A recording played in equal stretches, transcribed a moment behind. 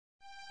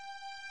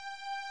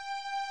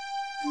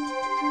Hello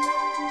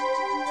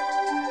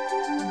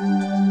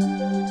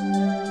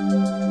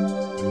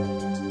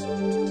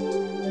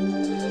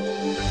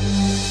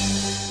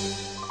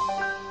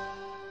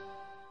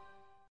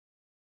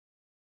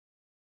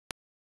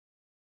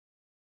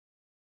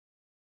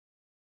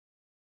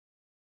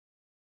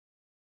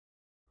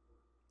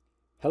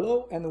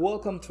and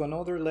welcome to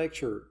another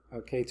lecture.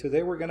 Okay,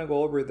 today we're going to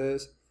go over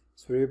this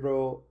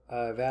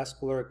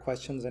cerebrovascular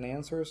questions and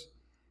answers,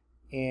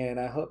 and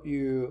I hope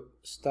you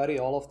study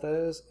all of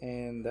this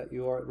and that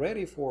you are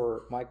ready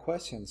for my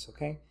questions.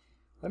 Okay,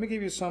 let me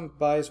give you some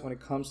advice when it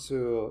comes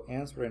to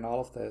answering all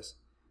of this.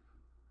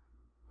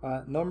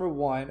 Number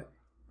one,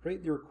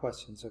 read your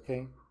questions.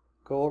 Okay,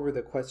 go over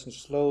the questions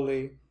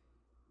slowly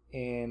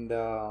and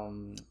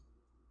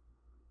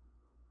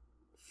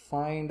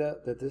find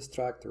the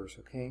distractors.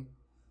 Okay,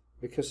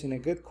 because in a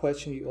good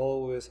question you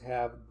always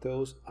have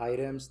those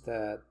items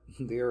that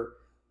they're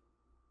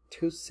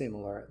too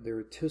similar,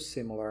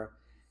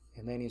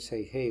 and then you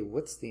say, hey,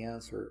 what's the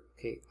answer?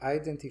 Okay,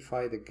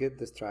 identify the good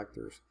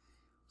distractors.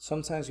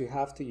 Sometimes you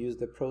have to use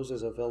the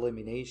process of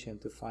elimination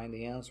to find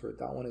the answer.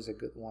 That one is a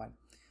good one.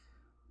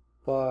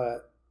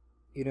 But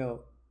you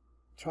know,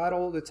 try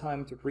all the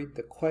time to read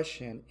the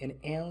question and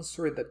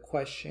answer the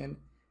question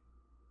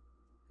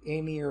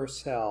in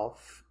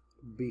yourself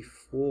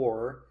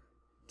before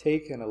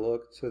taking a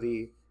look to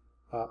the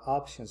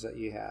options that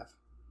you have.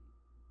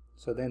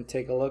 So then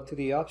take a look to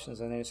the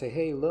options and then you say,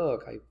 hey,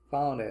 look, I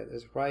found it.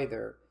 It's right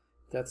there.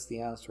 That's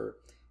the answer.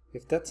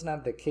 If that's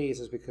not the case,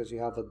 it's because you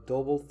have a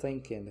double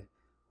thinking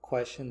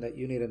question that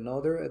you need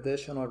another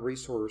additional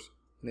resource.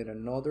 You need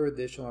another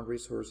additional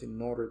resource in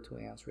order to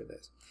answer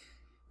this.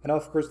 And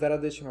of course, that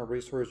additional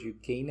resource, you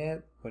gain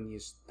it when you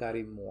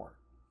study more.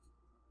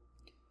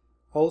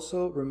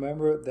 Also,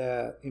 remember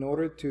that in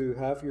order to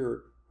have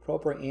your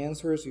proper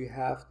answers, you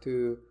have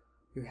to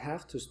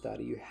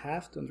study, you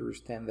have to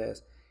understand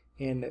this,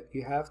 and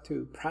you have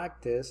to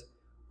practice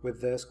with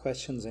these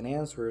questions and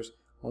answers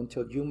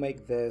until you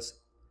make this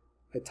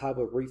a type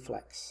of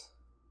reflex.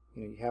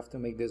 You know, you have to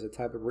make this a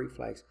type of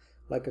reflex,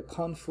 like a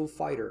kung fu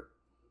fighter.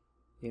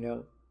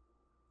 You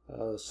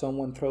know,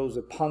 someone throws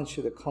a punch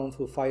to the kung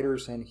fu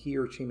fighters and he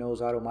or she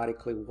knows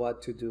automatically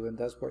what to do, and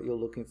that's what you're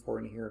looking for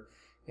in here.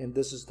 And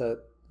this is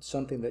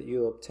something that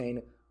you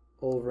obtain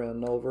over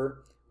and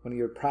over when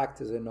you're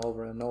practicing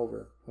over and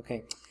over.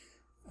 Okay.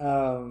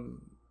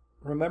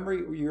 Remember,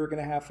 you're going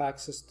to have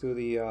access to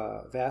the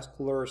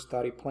vascular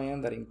study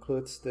plan that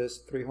includes this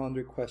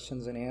 300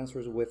 questions and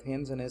answers with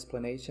hints and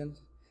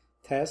explanations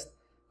test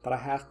that I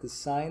have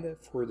designed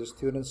for the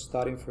students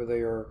studying for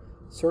their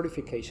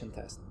certification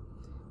test.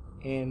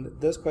 And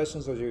these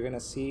questions, as you're going to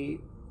see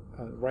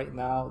right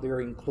now,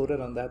 they're included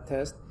on that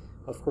test.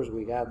 Of course,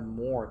 we got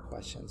more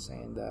questions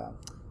and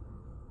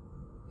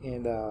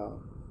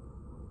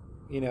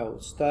you know,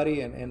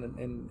 study and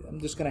I'm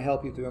just gonna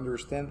help you to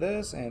understand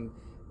this, and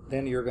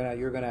then you're gonna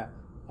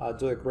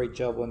do a great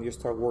job when you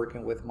start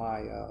working with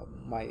my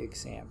my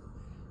exam.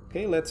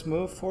 Okay, let's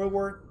move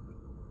forward.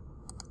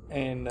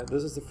 And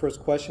this is the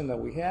first question that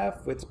we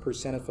have. Which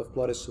percentage of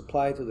blood is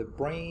supplied to the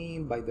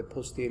brain by the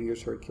posterior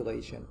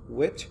circulation?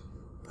 Which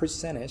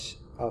percentage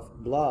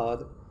of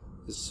blood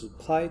is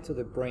supplied to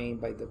the brain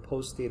by the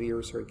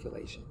posterior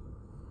circulation?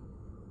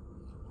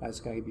 I'm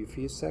just gonna give you a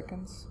few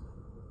seconds.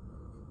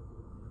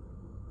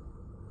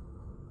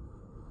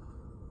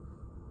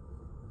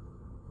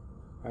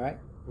 All right,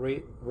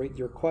 read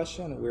your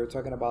question. We're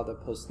talking about the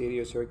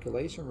posterior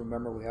circulation.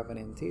 Remember, we have an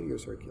anterior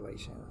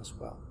circulation as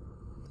well.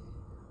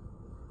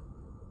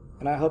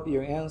 And I hope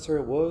your answer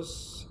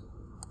was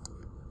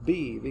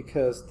B,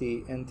 because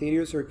the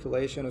anterior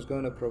circulation is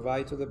going to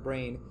provide to the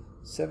brain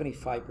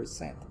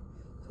 75%.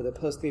 So the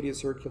posterior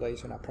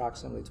circulation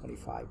approximately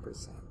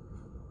 25%.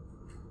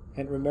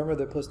 And remember,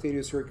 the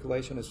posterior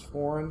circulation is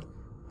formed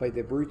by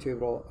the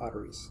vertebral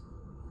arteries.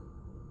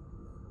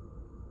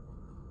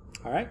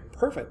 All right,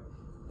 perfect.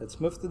 Let's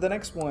move to the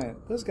next one.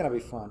 This is going to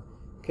be fun.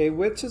 Okay,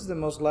 which is the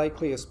most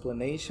likely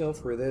explanation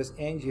for this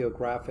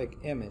angiographic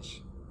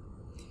image?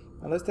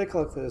 Now let's take a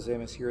look at this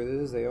image here.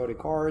 This is the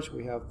aortic arch.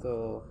 We have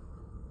the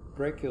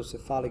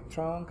brachiocephalic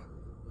trunk.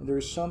 And there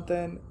is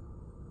something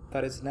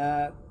that is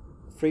not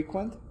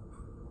frequent,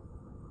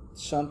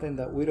 something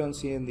that we don't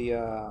see in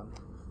the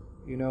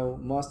you know,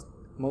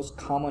 most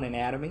common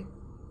anatomy.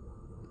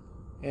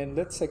 And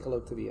let's take a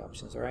look to the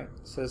options. All right,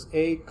 it says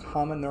A,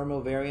 common normal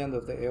variant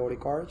of the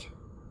aortic arch.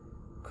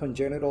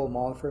 Congenital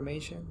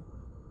malformation.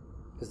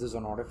 Is this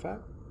an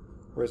artifact,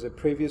 or is it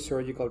previous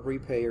surgical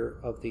repair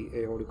of the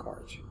aortic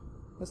arch?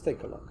 Let's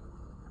take a look.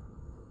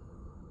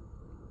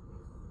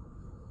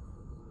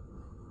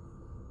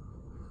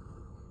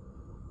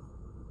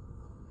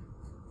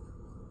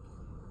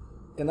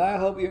 And I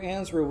hope your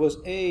answer was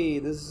A.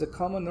 This is a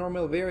common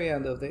normal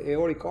variant of the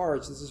aortic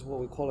arch. This is what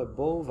we call a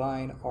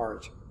bovine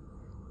arch.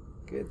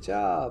 Good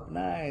job.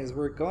 Nice.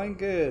 We're going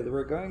good.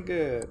 We're going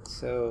good.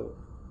 So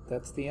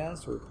that's the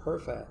answer.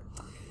 Perfect.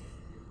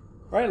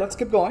 All right, let's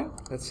keep going.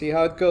 Let's see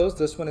how it goes.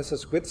 This one, it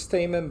says, which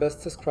statement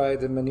best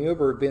describes the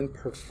maneuver being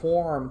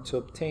performed to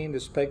obtain the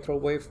spectral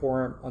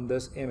waveform on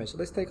this image?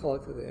 Let's take a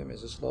look at the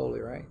image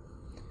slowly, right?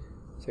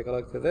 Take a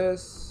look at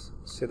this.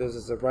 See, this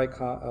is the right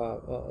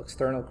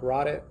external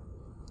carotid.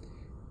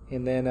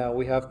 And then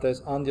we have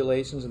these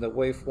undulations in the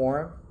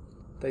waveform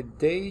that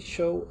they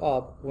show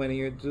up when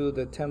you do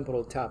the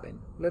temporal tapping.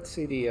 Let's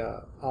see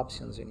the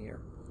options in here.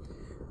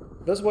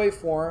 This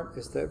waveform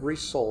is the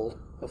result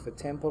of a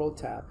temporal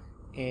tap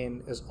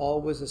and is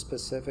always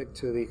specific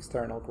to the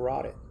external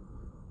carotid.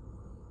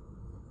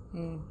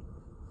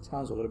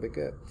 Sounds a little bit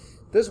good.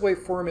 This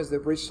waveform is the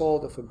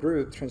result of a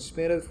groove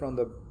transmitted from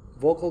the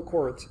vocal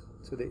cords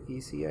to the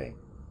ECA.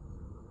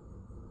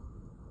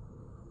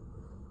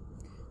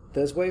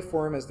 This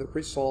waveform is the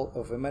result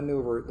of a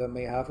maneuver that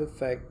may have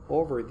effect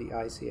over the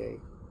ICA.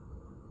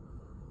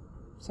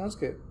 Sounds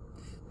good.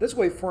 This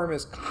waveform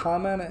is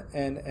common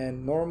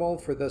and normal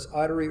for this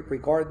artery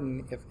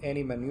regarding if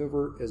any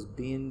maneuver is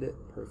being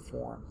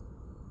performed.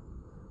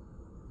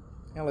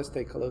 Now let's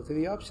take a look at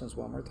the options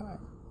one more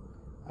time.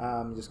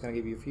 I'm just going to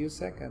give you a few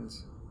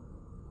seconds.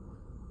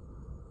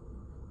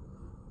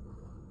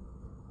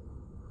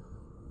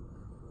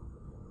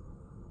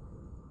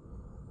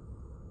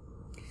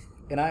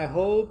 And I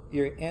hope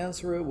your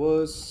answer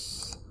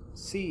was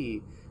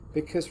C,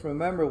 because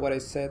remember what I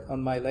said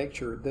on my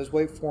lecture, this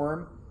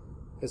waveform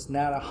is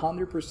not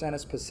 100%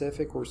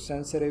 specific or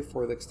sensitive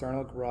for the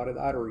external carotid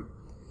artery.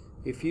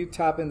 If you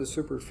tap in the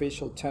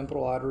superficial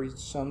temporal artery,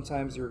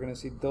 sometimes you're going to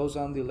see those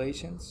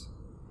undulations.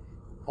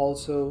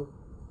 Also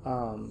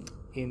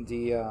in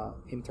the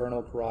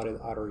internal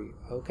carotid artery.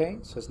 Okay,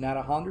 so it's not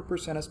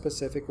 100%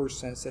 specific or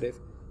sensitive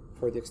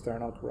for the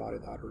external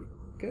carotid artery.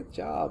 Good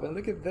job. And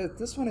look at this.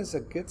 This one is a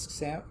good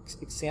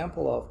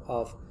example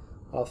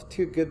of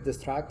two good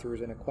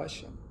distractors in a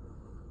question.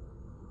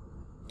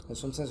 And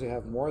sometimes you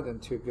have more than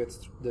two good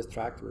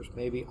distractors.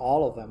 Maybe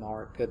all of them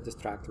are good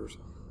distractors.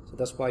 So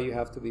that's why you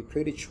have to be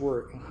pretty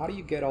sure. And how do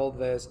you get all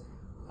this,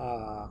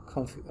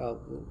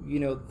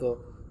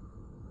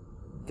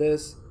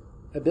 this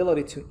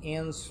ability to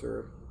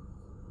answer?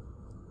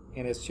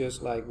 And it's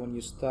just like when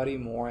you study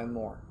more and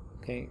more.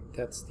 Okay,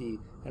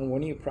 and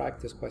when you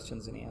practice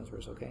questions and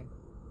answers. Okay.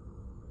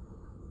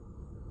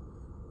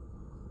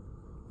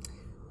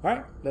 All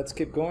right, let's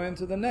keep going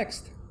to the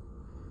next.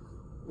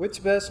 Which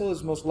vessel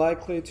is most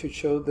likely to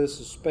show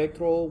this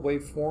spectral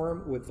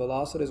waveform with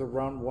velocities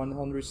around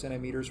 100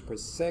 centimeters per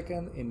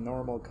second in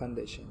normal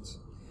conditions?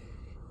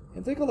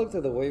 And take a look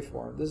at the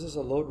waveform. This is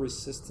a load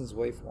resistance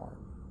waveform.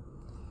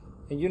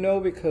 And you know,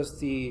 because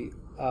the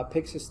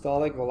peak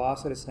systolic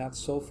velocity is not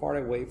so far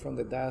away from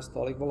the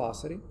diastolic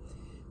velocity,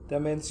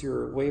 that means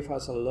your wave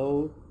has a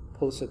low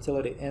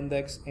pulsatility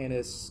index and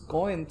is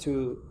going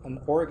to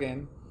an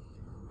organ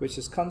which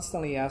is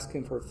constantly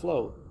asking for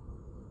flow.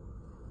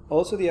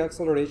 Also, the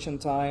acceleration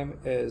time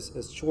is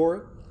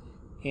short,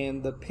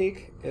 and the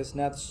peak is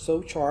not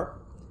so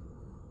sharp.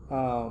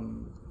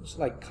 It's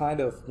like kind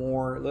of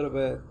more, a little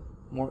bit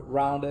more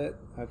rounded.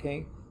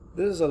 Okay,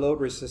 this is a load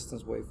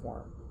resistance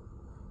waveform.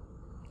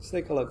 Let's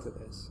take a look at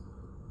this.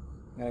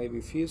 I'm gonna give you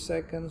a few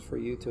seconds for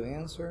you to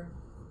answer.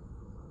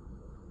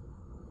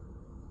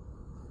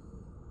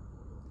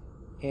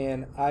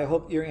 And I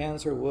hope your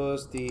answer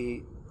was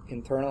the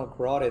internal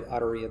carotid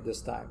artery at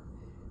this time.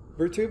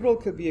 Vertebral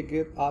could be a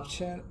good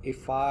option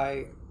if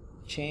I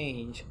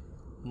change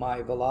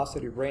my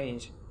velocity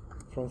range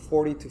from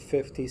 40 to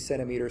 50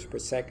 centimeters per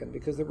second,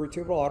 because the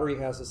vertebral artery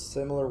has a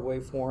similar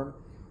waveform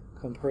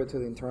compared to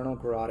the internal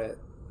carotid.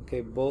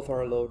 Okay, both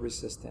are low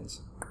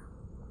resistance.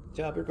 Good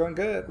job, you're going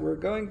good. We're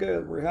going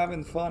good. We're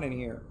having fun in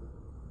here.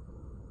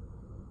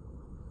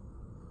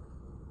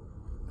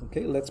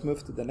 Okay, let's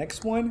move to the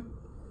next one.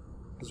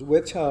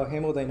 Which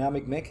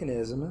hemodynamic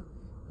mechanism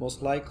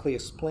most likely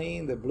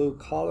explain the blue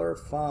color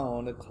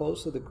found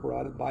close to the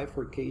carotid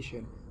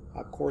bifurcation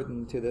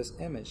according to this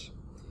image?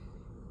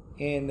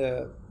 And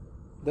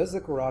that's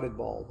the carotid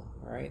bulb,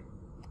 all right?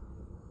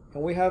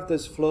 And we have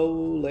this flow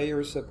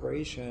layer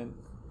separation.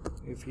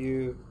 If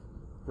you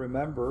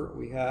remember,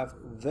 we have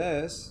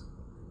this.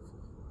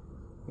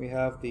 We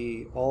have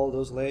all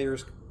those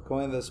layers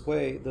going this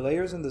way. The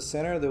layers in the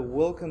center, they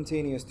will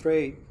continue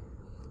straight,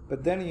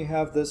 but then you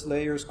have these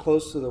layers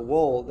close to the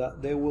wall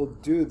that they will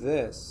do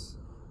this.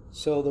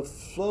 So the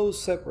flow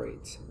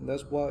separates, and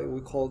that's why we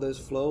call this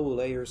flow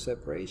layer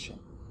separation.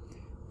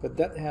 But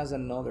that has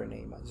another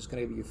name. I'm just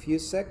going to give you a few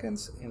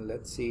seconds and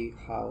let's see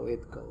how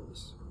it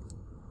goes.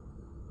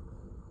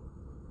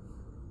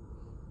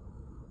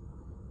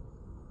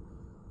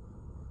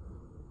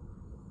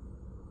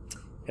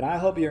 And I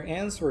hope your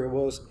answer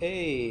was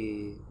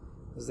A.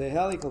 It's the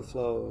helical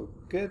flow.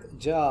 Good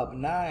job.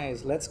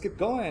 Nice. Let's keep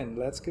going.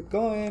 Let's keep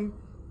going.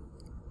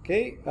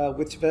 Okay,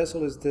 which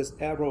vessel is this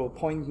arrow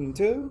pointing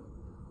to?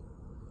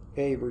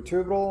 A,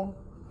 vertebral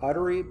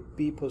artery.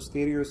 B,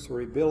 posterior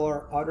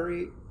cerebellar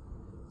artery.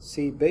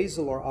 C,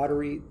 basilar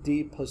artery.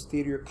 D,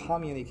 posterior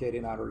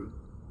communicating artery.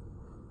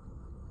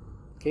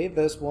 Okay,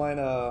 this one,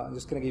 I'm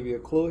just going to give you a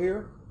clue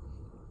here.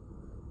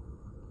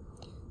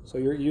 So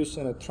you're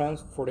using a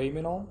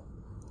transforaminal,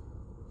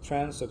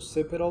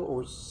 transoccipital,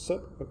 or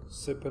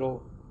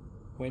suboccipital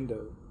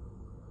window.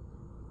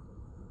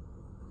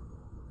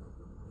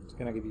 It's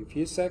going to give you a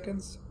few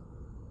seconds.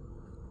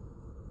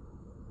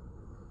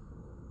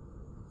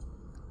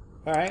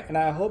 Alright, and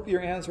I hope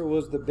your answer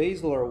was the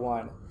basilar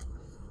one.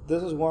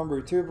 This is one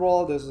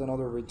vertebral, this is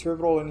another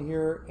vertebral in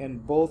here,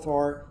 and both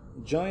are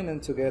joining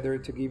together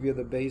to give you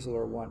the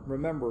basilar one.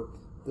 Remember,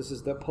 this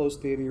is the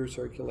posterior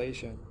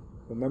circulation.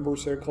 Remember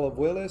circle of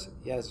Willis?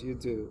 Yes, you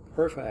do.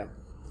 Perfect.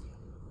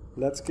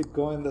 Let's keep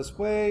going this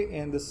way,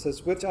 and this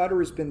says, which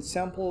artery has been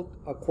sampled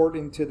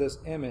according to this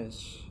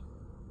image?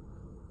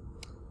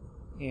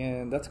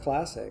 And that's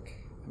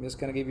classic. I'm just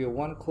going to give you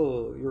one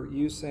clue. You're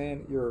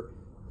using your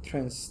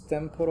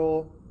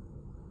transtemporal,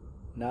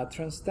 not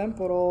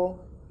transtemporal,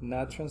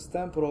 not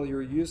transtemporal.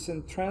 You're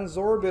using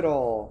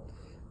transorbital.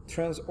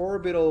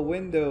 Transorbital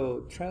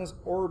window,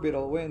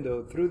 transorbital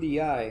window through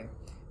the eye.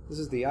 This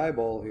is the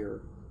eyeball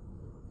here.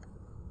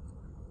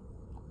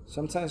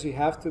 Sometimes you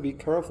have to be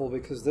careful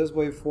because this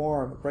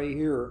waveform right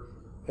here,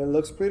 it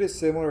looks pretty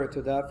similar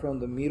to that from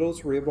the middle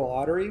cerebral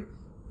artery,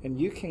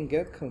 and you can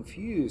get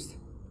confused.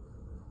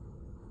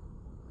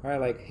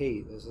 Alright, like,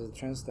 hey, this is a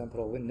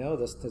transtemporal window. No,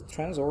 that's the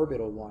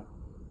transorbital one.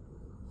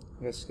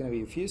 It's going to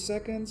be a few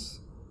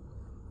seconds.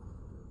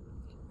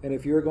 And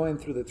if you're going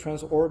through the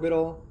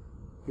transorbital,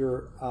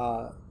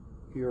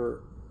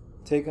 you're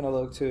taking a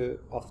look to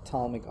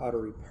ophthalmic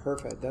artery.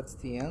 Perfect. That's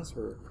the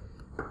answer.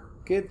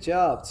 Good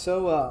job.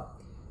 So,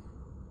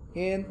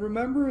 and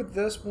remember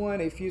this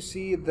one, if you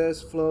see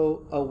this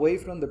flow away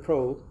from the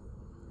probe,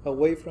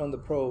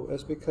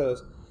 that's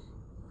because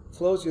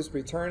flows just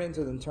returning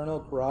to the internal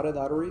carotid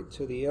artery,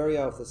 to the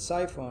area of the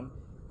siphon,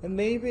 and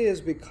maybe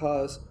it's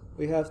because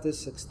we have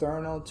this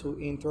external to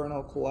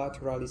internal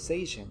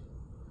collateralization.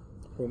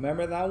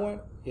 Remember that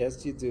one?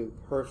 Yes, you do.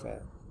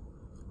 Perfect.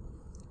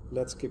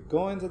 Let's keep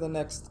going to the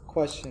next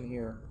question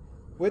here.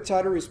 Which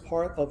artery is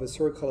part of a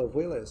circle of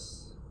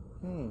Willis?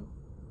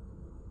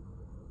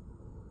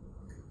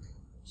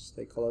 Just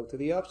take a look to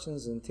the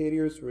options.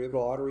 Anterior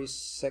cerebral artery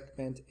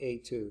segment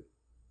A2.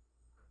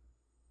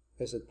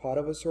 Is it part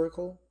of a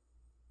circle?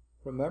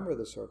 Remember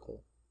the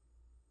circle.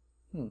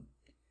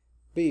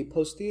 B.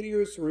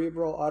 Posterior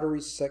cerebral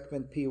artery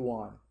segment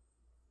P1.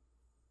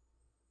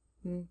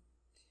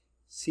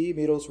 C.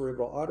 Middle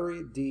cerebral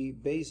artery. D.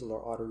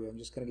 Basilar artery. I'm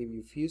just going to give you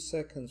a few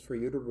seconds for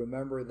you to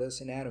remember this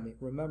anatomy.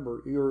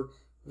 Remember, your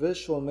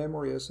visual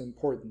memory is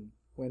important.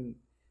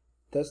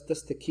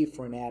 That's the key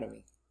for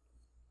anatomy.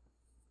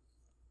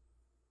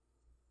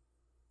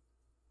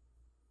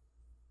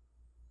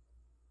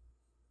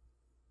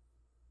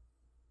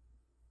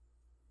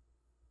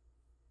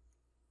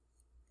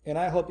 And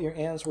I hope your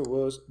answer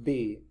was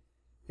B.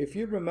 If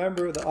you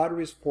remember the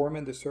arteries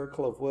forming the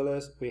circle of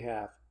Willis, we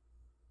have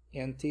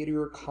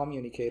anterior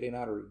communicating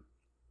artery,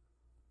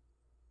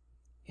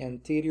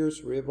 anterior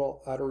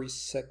cerebral artery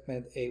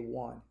segment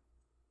A1,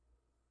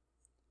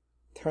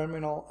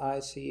 terminal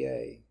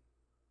ICA,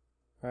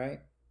 right?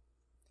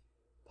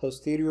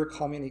 Posterior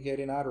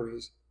communicating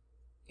arteries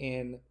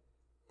in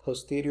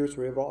posterior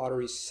cerebral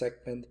artery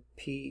segment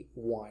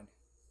P1.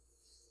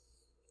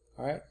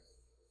 All right?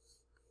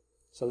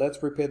 So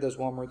let's repeat this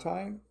one more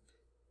time.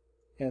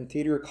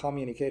 Anterior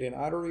communicating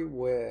artery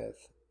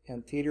with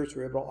anterior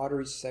cerebral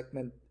artery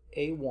segment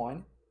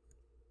A1.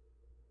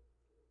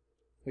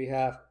 We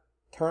have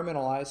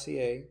terminal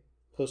ICA,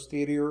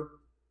 posterior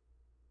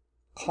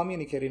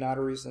communicating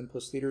arteries and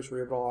posterior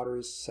cerebral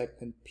arteries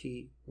segment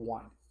P1.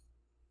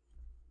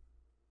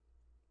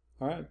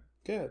 All right,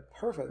 good,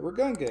 perfect. We're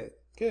going good,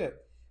 good.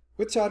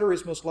 Which artery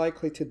is most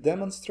likely to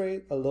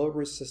demonstrate a low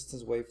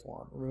resistance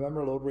waveform?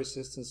 Remember, low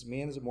resistance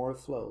means more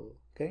flow,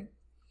 okay?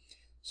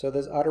 So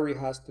this artery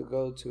has to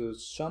go to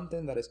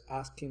something that is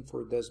asking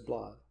for this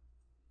blood.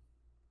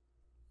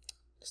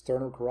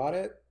 External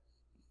carotid,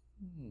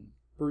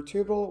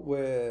 vertebral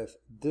with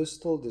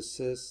distal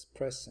disease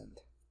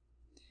present,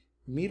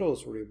 middle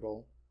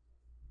cerebral,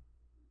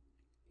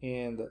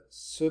 and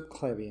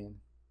subclavian.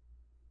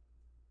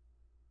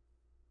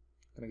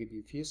 I'm going to give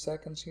you a few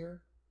seconds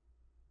here.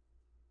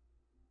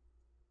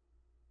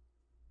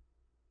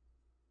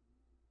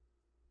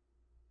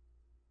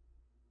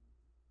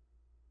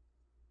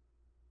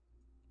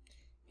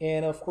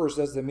 And of course,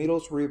 that's the middle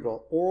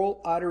cerebral.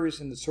 All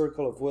arteries in the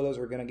circle of Willis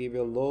are going to give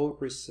you a low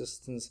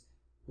resistance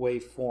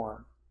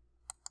waveform.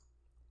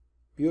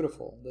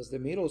 Beautiful. That's the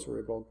middle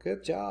cerebral.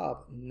 Good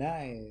job.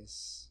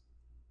 Nice.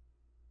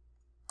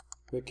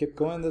 We keep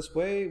going this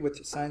way.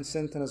 Which sign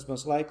symptom is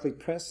most likely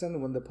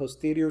present when the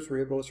posterior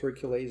cerebral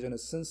circulation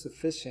is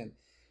insufficient?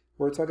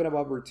 We're talking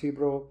about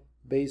vertebral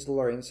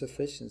basilar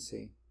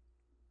insufficiency.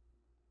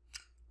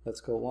 Let's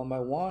go one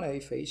by one.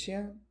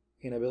 Aphasia,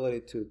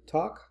 inability to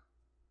talk.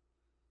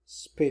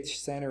 Speech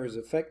center is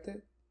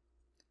affected.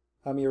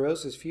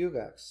 Amaurosis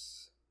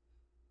fugax.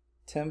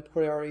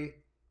 Temporary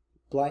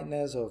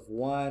blindness of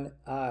one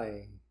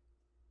eye.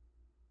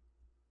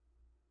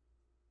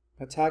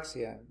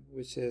 Ataxia,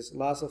 which is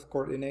loss of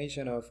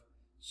coordination of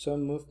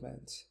some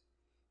movements.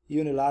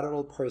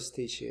 Unilateral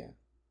paresthesia.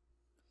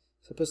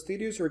 So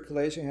posterior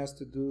circulation has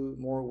to do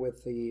more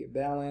with the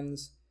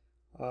balance,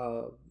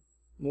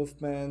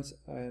 movements,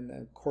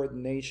 and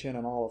coordination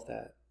and all of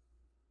that.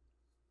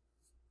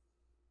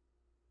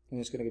 I'm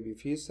just going to give you a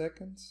few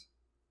seconds.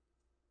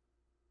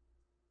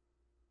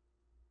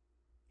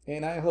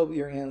 And I hope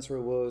your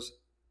answer was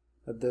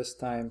at this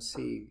time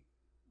C,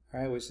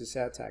 right, which is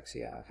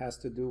ataxia. It has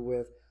to do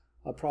with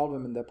a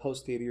problem in the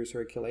posterior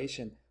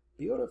circulation.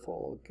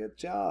 Beautiful, good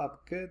job,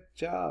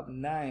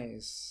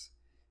 nice.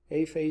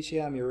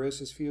 Aphasia,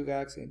 miosis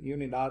fugax, and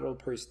unilateral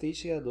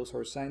paresthesia, those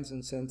are signs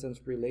and symptoms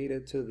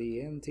related to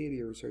the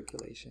anterior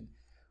circulation.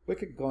 We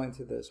could go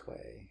into this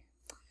way.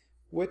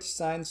 Which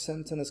sign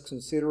symptom is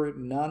considered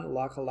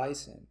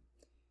non-localizing?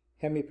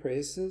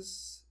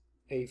 Hemiparesis,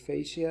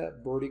 aphasia,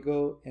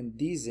 vertigo, and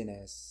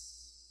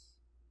dizziness.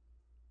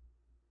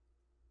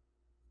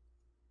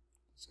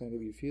 It's going to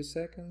give you a few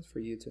seconds for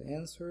you to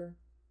answer.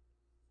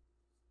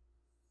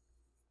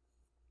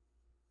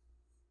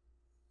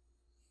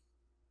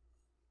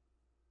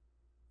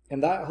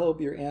 And I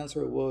hope your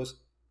answer was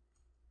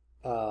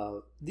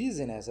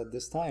dizziness at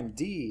this time.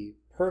 D,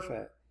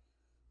 perfect.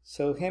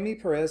 So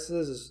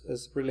hemiparesis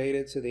is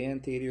related to the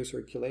anterior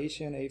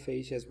circulation,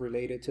 aphasia is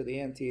related to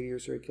the anterior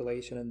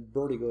circulation, and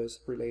vertigo is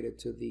related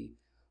to the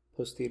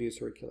posterior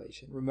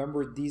circulation.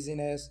 Remember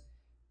dizziness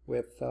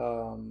with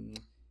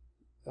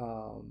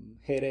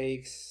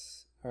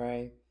headaches, all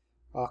right,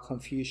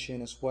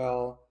 confusion as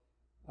well,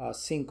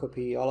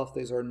 syncope, all of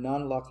these are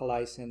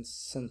non-localizing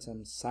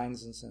symptoms,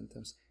 signs and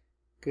symptoms.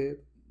 Good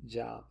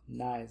job,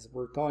 nice,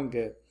 we're going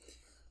good.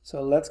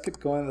 So let's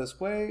keep going this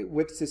way.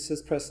 Which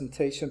disease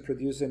presentation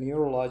produced a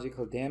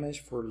neurological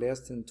damage for less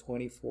than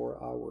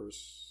 24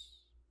 hours?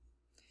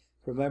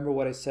 Remember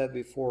what I said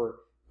before.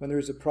 When there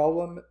is a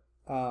problem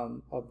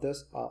of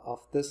this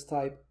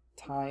type,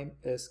 time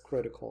is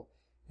critical.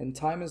 And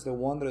time is the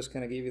one that is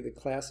going to give you the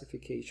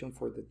classification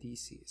for the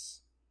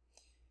disease.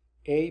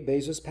 A,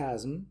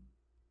 vasospasm.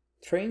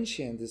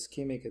 Transient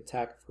ischemic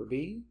attack for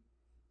B.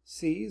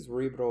 C,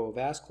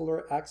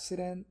 cerebrovascular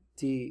accident.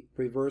 D,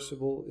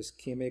 reversible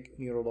ischemic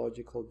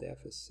neurological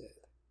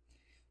deficit.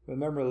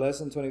 Remember, less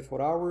than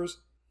 24 hours,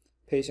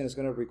 patient is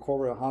going to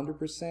recover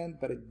 100%,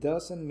 but it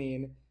doesn't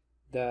mean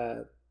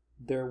that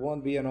there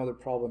won't be another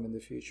problem in the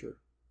future.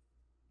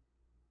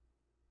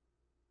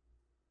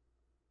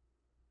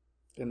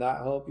 And I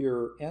hope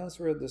your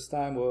answer at this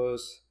time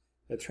was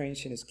a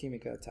transient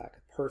ischemic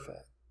attack.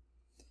 Perfect.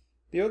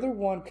 The other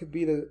one could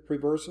be the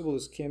reversible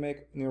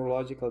ischemic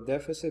neurological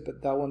deficit,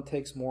 but that one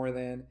takes more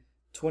than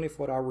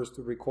 24 hours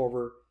to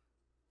recover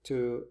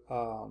to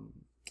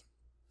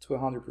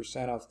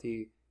 100% of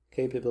the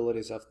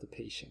capabilities of the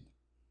patient.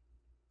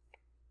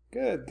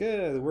 Good,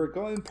 good. We're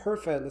going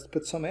perfect. Let's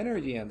put some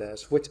energy in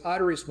this. Which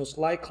artery is most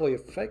likely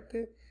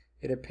affected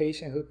in a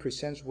patient who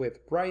presents with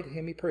right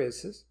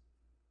hemiparesis,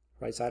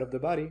 right side of the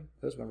body?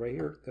 This one right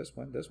here. This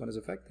one is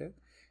affected.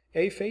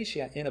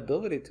 Aphasia,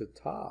 inability to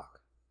talk.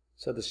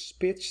 So the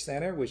speech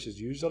center, which is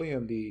usually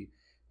on the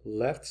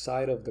left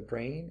side of the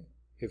brain,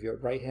 if you're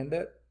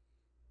right-handed,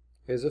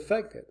 is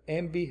affected,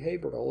 and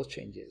behavioral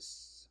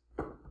changes.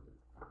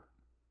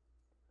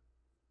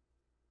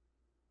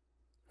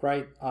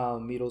 Right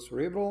middle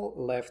cerebral,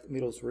 left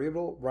middle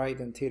cerebral,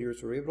 right anterior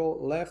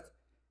cerebral, left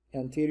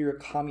anterior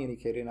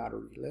communicating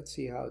artery. Let's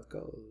see how it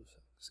goes.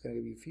 It's going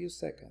to give you a few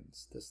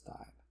seconds this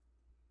time.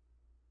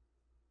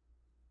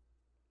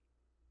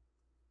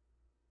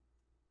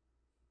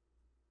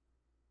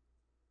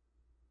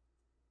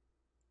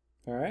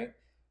 All right.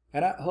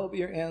 And I hope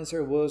your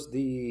answer was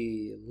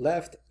the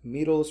left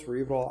middle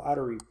cerebral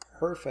artery.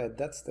 Perfect,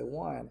 that's the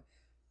one.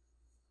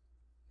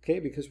 Okay,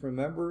 because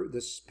remember,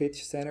 the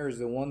speech center is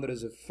the one that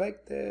is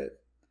affected.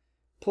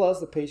 Plus,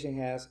 the patient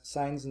has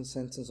signs and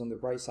symptoms on the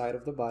right side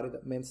of the body.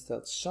 That means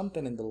that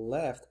something in the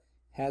left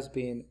has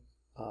been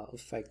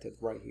affected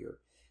right here.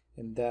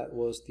 And that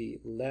was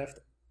the left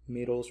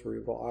middle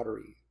cerebral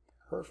artery.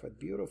 Perfect,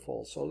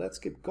 beautiful. So let's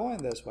keep going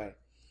this way.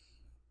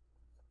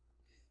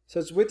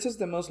 So which is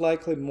the most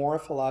likely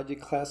morphologic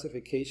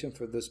classification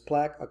for this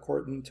plaque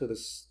according to the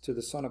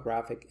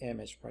sonographic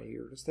image right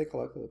here? Let's take a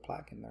look at the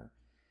plaque in there.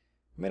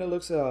 I mean, it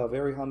looks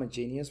very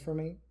homogeneous for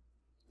me.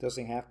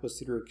 Doesn't have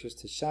posterior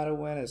acoustic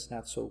shadowing. It's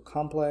not so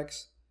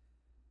complex.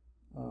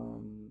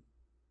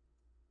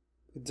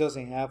 It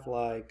doesn't have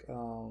like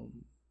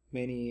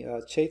many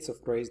shades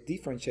of grays,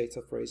 different shades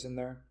of grays in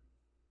there.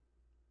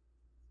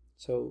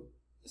 So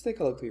let's take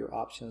a look at your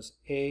options.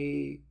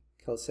 A,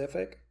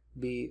 calcific.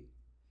 B,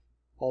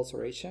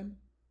 ulceration.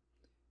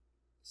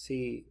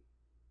 C,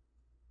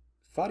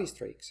 fatty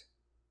streaks.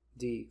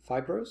 D,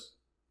 fibrous.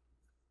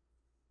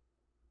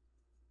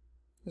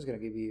 I'm just going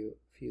to give you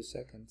a few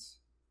seconds.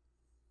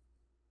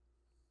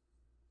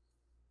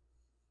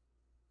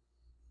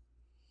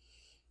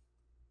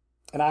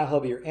 And I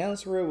hope your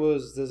answer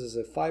was this is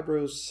a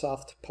fibrous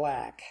soft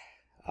plaque.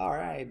 All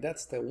right,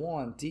 that's the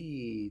one.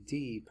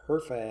 D,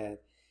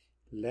 perfect.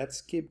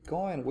 Let's keep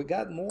going. We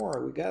got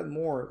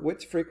more.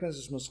 Which frequency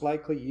is most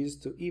likely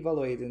used to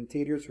evaluate the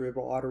anterior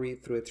cerebral artery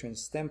through a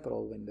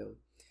transtemporal window?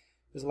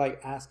 It's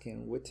like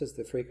asking which is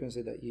the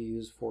frequency that you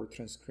use for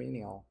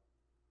transcranial.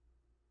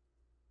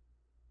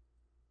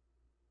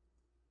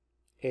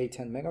 A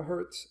 10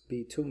 megahertz,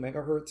 B 2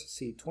 megahertz,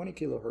 C 20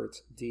 kilohertz,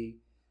 D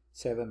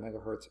 7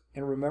 megahertz.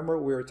 And remember,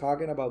 we're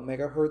talking about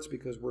megahertz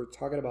because we're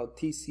talking about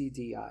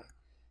TCDI,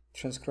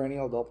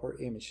 transcranial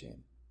Doppler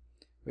imaging.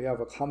 We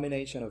have a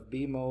combination of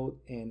B mode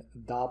and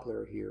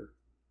Doppler here.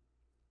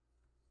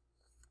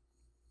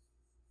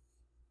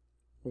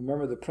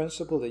 Remember the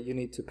principle that you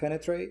need to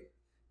penetrate,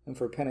 and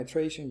for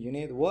penetration you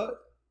need what?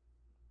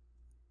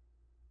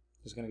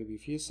 Just going to give you a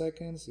few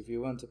seconds. If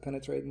you want to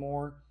penetrate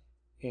more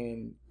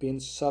and being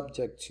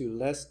subject to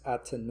less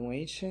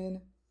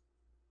attenuation,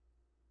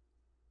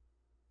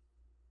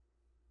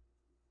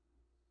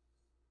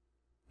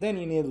 then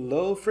you need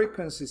low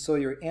frequency, so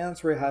your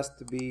answer has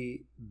to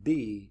be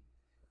B.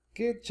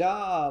 Good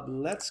job.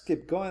 Let's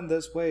keep going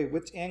this way.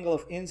 Which angle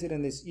of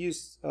incidence is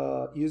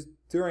used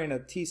during a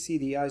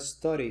TCDI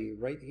study?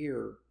 Right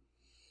here.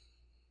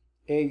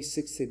 A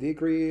 60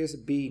 degrees,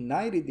 B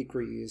 90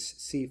 degrees,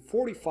 C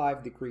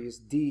 45 degrees,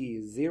 D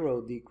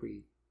 0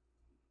 degree.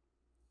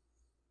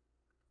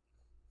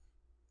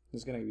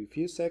 It's going to give you a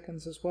few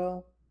seconds as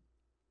well.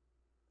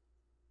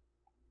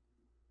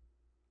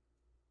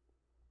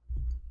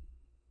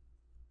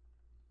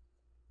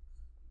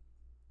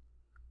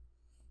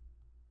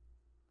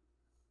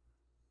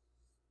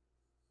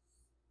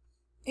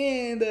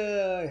 And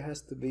it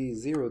has to be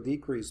 0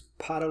 degrees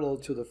parallel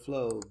to the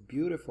flow.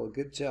 Beautiful,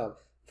 good job.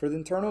 For the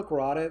internal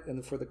carotid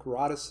and for the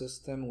carotid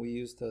system, we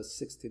use the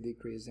 60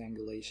 degrees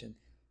angulation.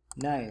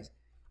 Nice.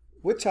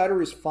 Which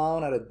artery is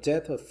found at a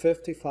depth of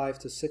 55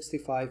 to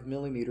 65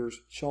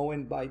 millimeters,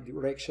 showing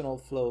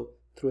bidirectional flow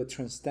through a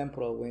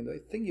transtemporal window? I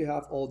think you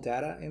have all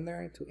data in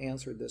there to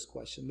answer this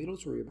question. Middle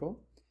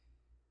cerebral,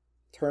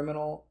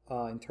 terminal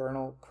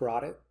internal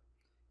carotid,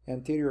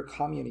 anterior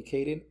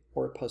communicating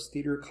or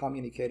posterior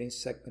communicating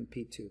segment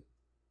P2.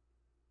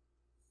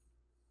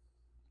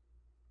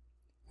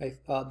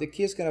 The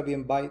key is going to be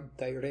in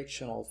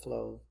bidirectional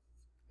flow,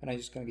 and I'm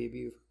just going to give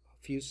you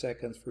a few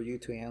seconds for you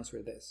to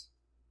answer this.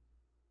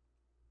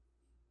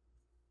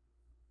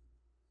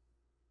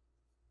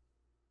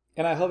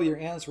 And I hope your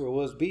answer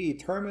was B,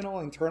 terminal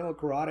internal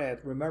carotid.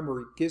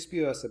 Remember, it gives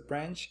you as a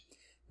branch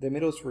the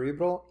middle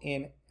cerebral,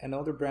 and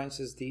another branch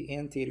is the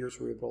anterior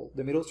cerebral.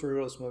 The middle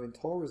cerebral is moving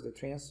towards the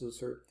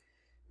transducer.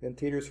 The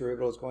anterior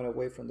cerebral is going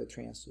away from the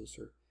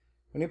transducer.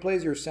 When you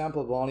place your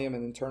sample volume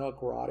in internal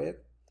carotid,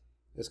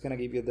 it's going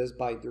to give you this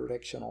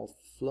bidirectional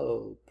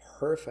flow.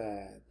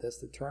 Perfect. That's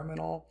the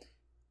terminal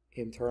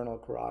internal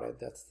carotid.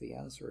 That's the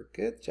answer.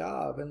 Good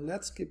job. And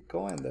let's keep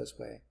going this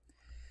way.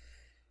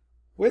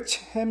 Which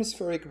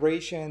hemispheric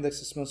ratio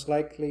index is most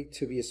likely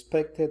to be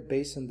expected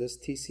based on this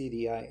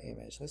TCDI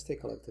image? Let's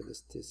take a look at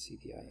this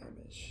TCDI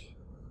image.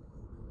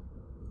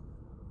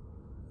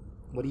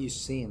 What do you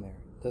see in there?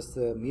 That's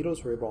the middle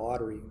cerebral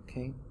artery,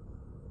 okay?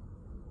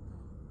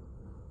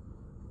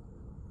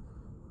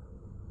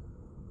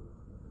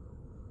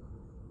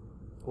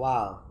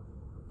 Wow,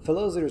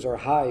 velocities are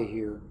high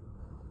here.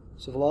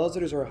 So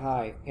velocities are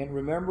high. And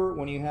remember,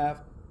 when you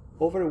have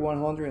over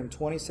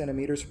 120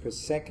 centimeters per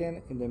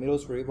second in the middle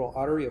cerebral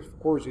artery, of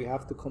course, you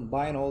have to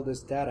combine all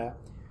this data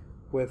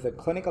with the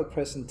clinical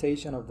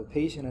presentation of the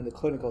patient and the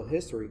clinical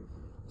history.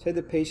 Say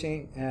the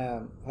patient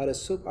had a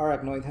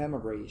subarachnoid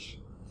hemorrhage,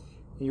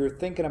 and you're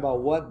thinking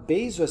about what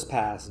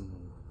vasospasm.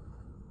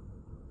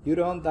 You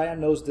don't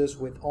diagnose this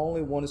with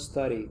only one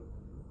study.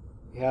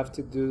 You have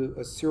to do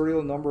a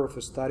serial number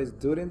of studies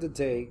during the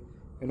day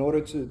in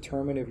order to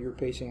determine if your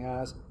patient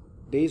has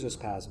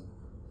vasospasm.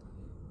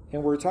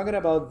 And we're talking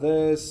about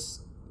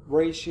this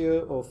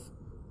ratio of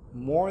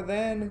more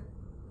than,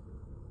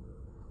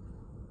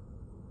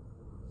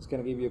 it's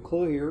going to give you a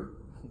clue here,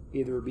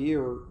 either B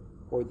or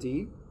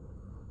D.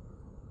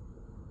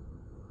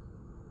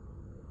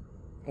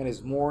 And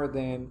it's more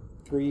than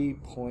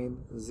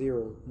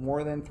 3.0,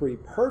 more than 3.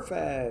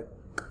 Perfect.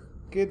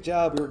 Good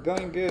job. You're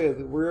going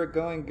good. We're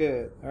going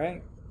good. All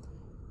right.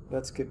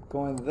 Let's keep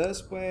going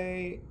this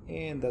way.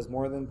 And that's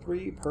more than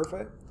 3.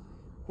 Perfect.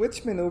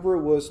 Which maneuver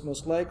was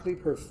most likely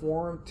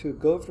performed to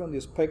go from the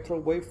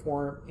spectral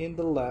waveform in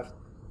the left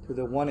to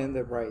the one in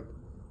the right?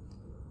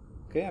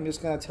 Okay, I'm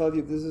just going to tell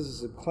you this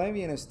is a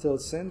Clemian-Still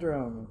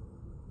syndrome.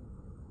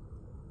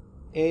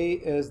 A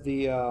is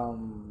the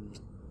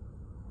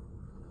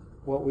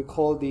what we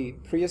call the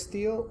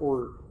pre-Still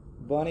or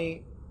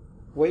bunny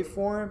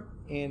waveform,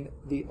 and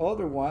the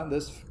other one,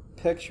 this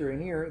picture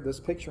in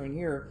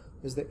here,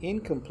 is the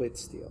incomplete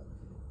Still.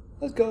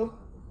 Let's go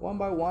one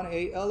by one.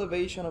 A,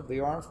 elevation of the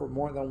arm for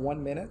more than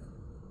 1 minute.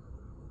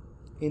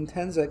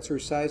 Intense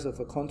exercise of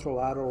a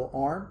contralateral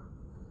arm.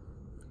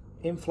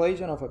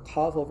 Inflation of a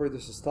cuff over the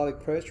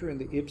systolic pressure in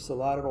the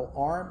ipsilateral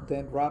arm,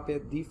 then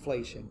rapid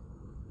deflation.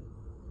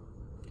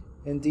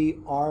 And D,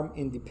 arm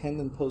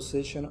independent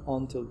position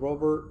until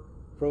rubber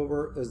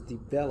is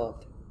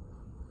developed.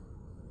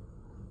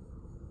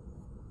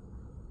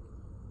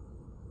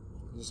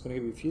 I'm just going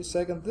to give you a few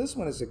seconds. This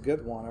one is a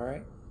good one, all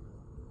right?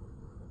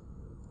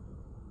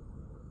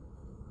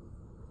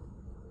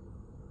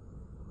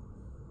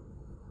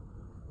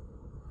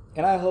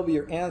 And I hope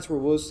your answer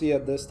will see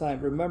at this time.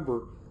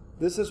 Remember,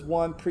 this is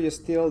one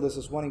pre-steal, this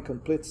is one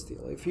incomplete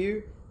steal. If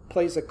you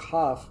place a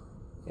cuff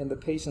in the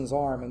patient's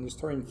arm and you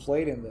start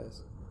inflating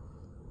this,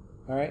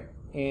 all right,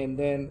 and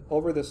then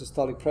over the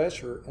systolic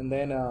pressure, and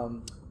then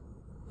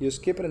you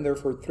skip it in there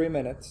for 3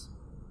 minutes,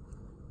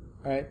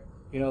 all right,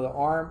 you know, the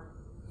arm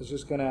is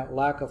just gonna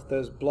lack of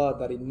this blood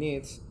that it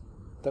needs,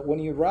 that when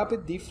you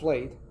rapid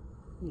deflate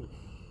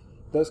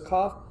this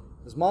cuff,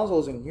 these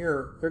muscles in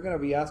here, they're gonna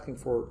be asking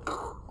for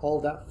all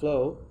that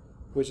flow,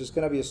 which is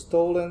gonna be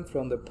stolen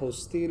from the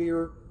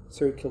posterior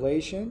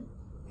circulation,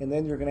 and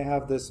then you're gonna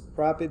have this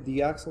rapid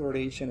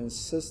deacceleration and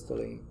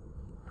systole,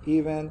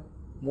 even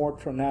more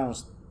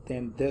pronounced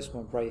than this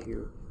one right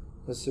here.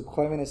 The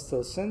subclavian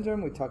steal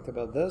syndrome, we talked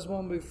about this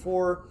one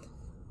before,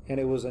 and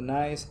it was a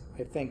nice,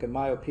 I think in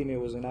my opinion,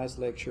 it was a nice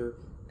lecture,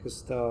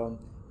 because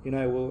you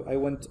know, I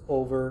went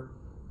over,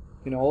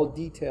 you know, all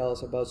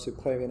details about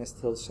subclavian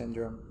steal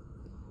syndrome.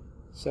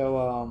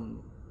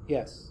 So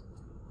yes,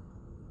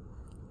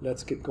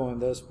 let's keep going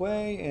this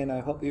way, and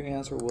I hope your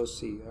answer was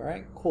C. All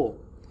right, cool.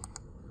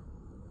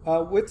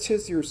 Which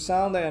is your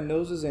sound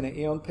diagnosis in an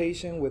EON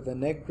patient with a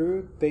neck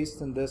brood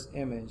based on this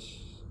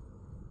image?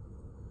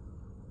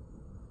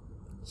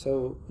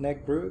 So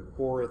neck brood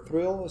or a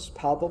thrill is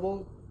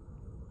palpable,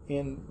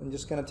 and I'm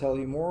just going to tell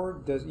you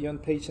more. The EON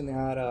patient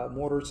had a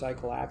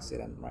motorcycle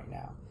accident right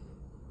now.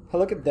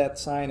 Look at that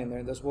sign in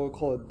there. That's what we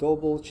call a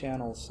double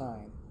channel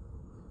sign.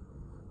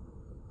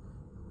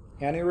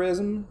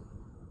 Aneurysm,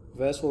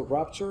 vessel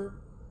rupture,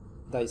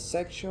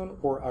 dissection,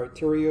 or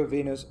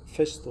arteriovenous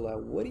fistula.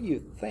 What do you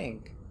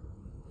think?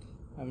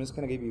 I'm just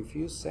going to give you a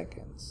few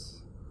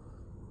seconds.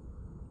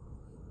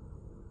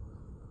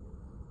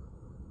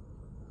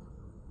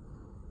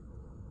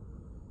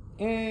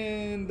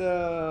 And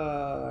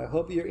I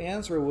hope your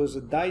answer was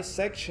a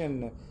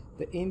dissection.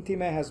 The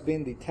intima has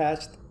been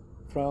detached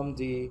from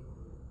the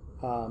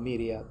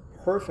media.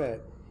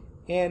 Perfect.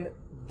 And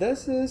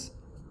this is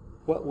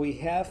what we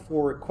have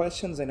for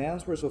questions and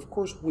answers. Of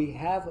course, we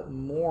have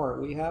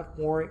more. We have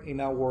more in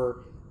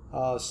our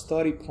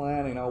study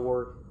plan, in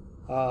our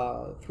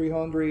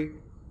 300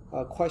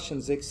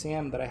 questions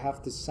exam that I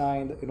have to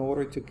sign in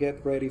order to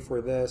get ready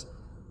for this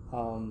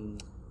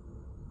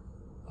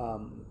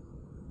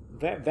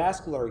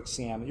vascular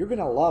exam. You're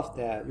gonna love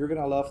that. You're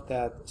gonna love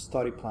that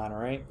study plan, all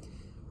right?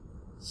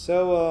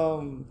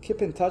 So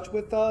keep in touch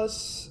with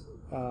us.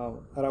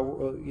 At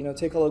our, you know,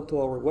 take a look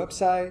to our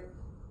website,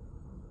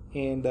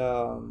 and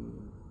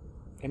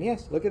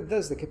yes, look at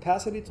this. The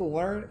capacity to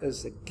learn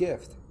is a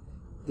gift.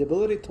 The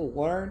ability to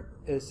learn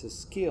is a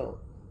skill.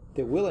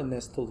 The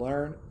willingness to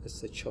learn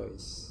is a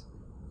choice.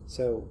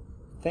 So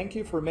thank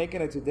you for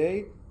making it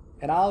today,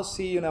 and I'll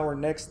see you in our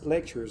next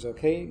lectures,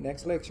 okay?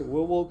 Next lecture,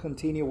 we will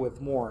continue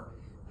with more.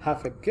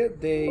 Have a good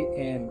day,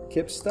 and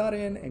keep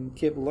studying and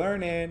keep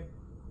learning.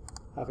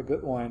 Have a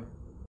good one.